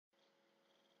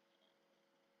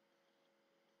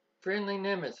Friendly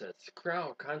Nemesis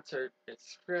Chrono-concert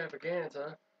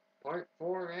extravaganza, Part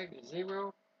 4, Act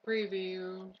 0,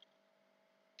 preview.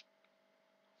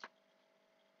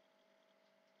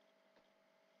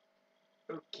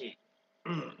 Okay.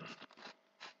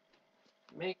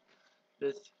 Make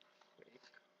this quick.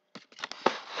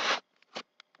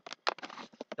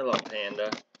 Hello,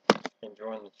 Panda.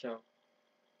 Enjoying the show?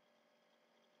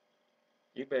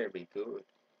 You better be good.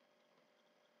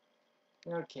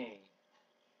 Okay.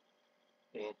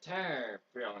 The entire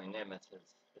Friendly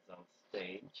Nemesis is on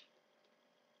stage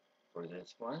for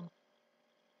this one.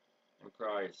 And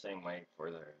probably the same way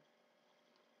for their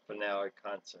finale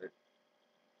concert.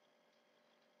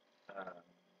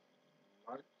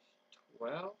 March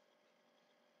 12th?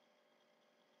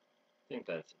 I think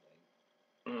that's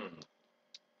the date.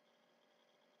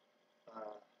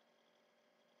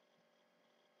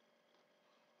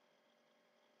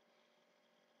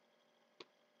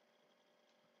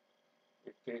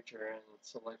 You're featuring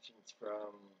selections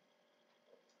from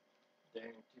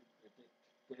Daring to Predict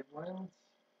Good Ones,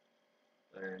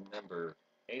 their number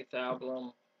 8th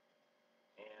album,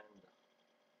 and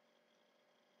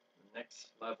the Next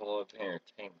Level of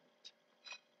Entertainment,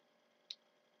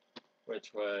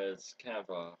 which was kind of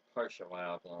a partial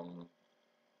album,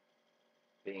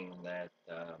 being that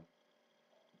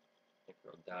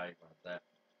April died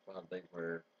while they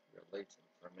were releasing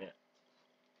from it.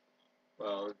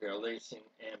 Well, releasing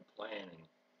and planning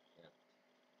it,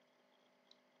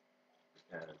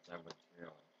 because I was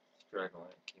really struggling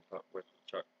to keep up with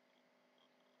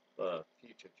the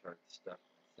future chart stuff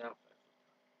myself.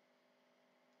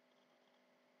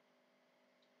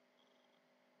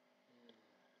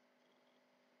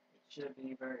 It should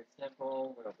be very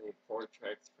simple. There'll be 4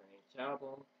 tracks for each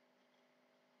album.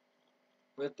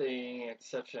 With the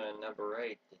exception of number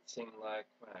 8, it seemed like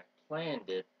when I planned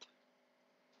it,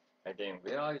 I didn't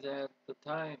realize at the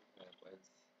time it was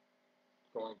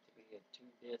going to be a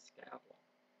 2-disc album.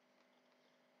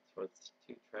 So it's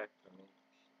 2 tracks from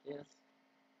each disc.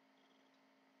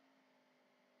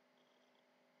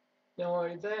 Not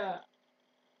only that,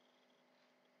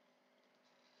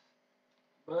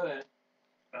 but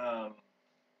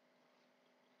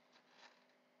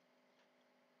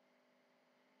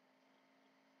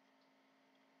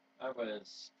I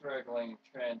was struggling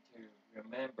trying to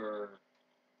remember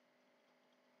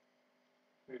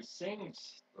who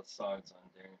sings the songs on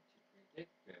Daring to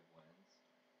Predict Good Ones,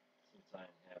 since I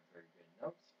didn't have very good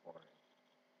notes for it.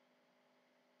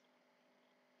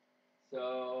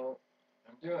 So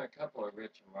I'm doing a couple of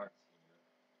Richard Marks here.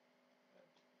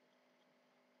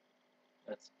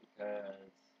 That's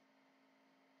because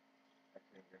I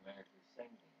couldn't remember who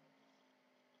sang these.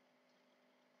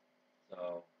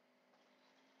 So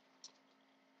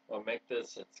we'll make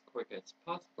this as quick as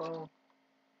possible,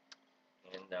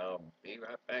 and I'll be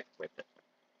right back with it.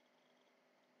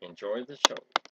 Enjoy the show.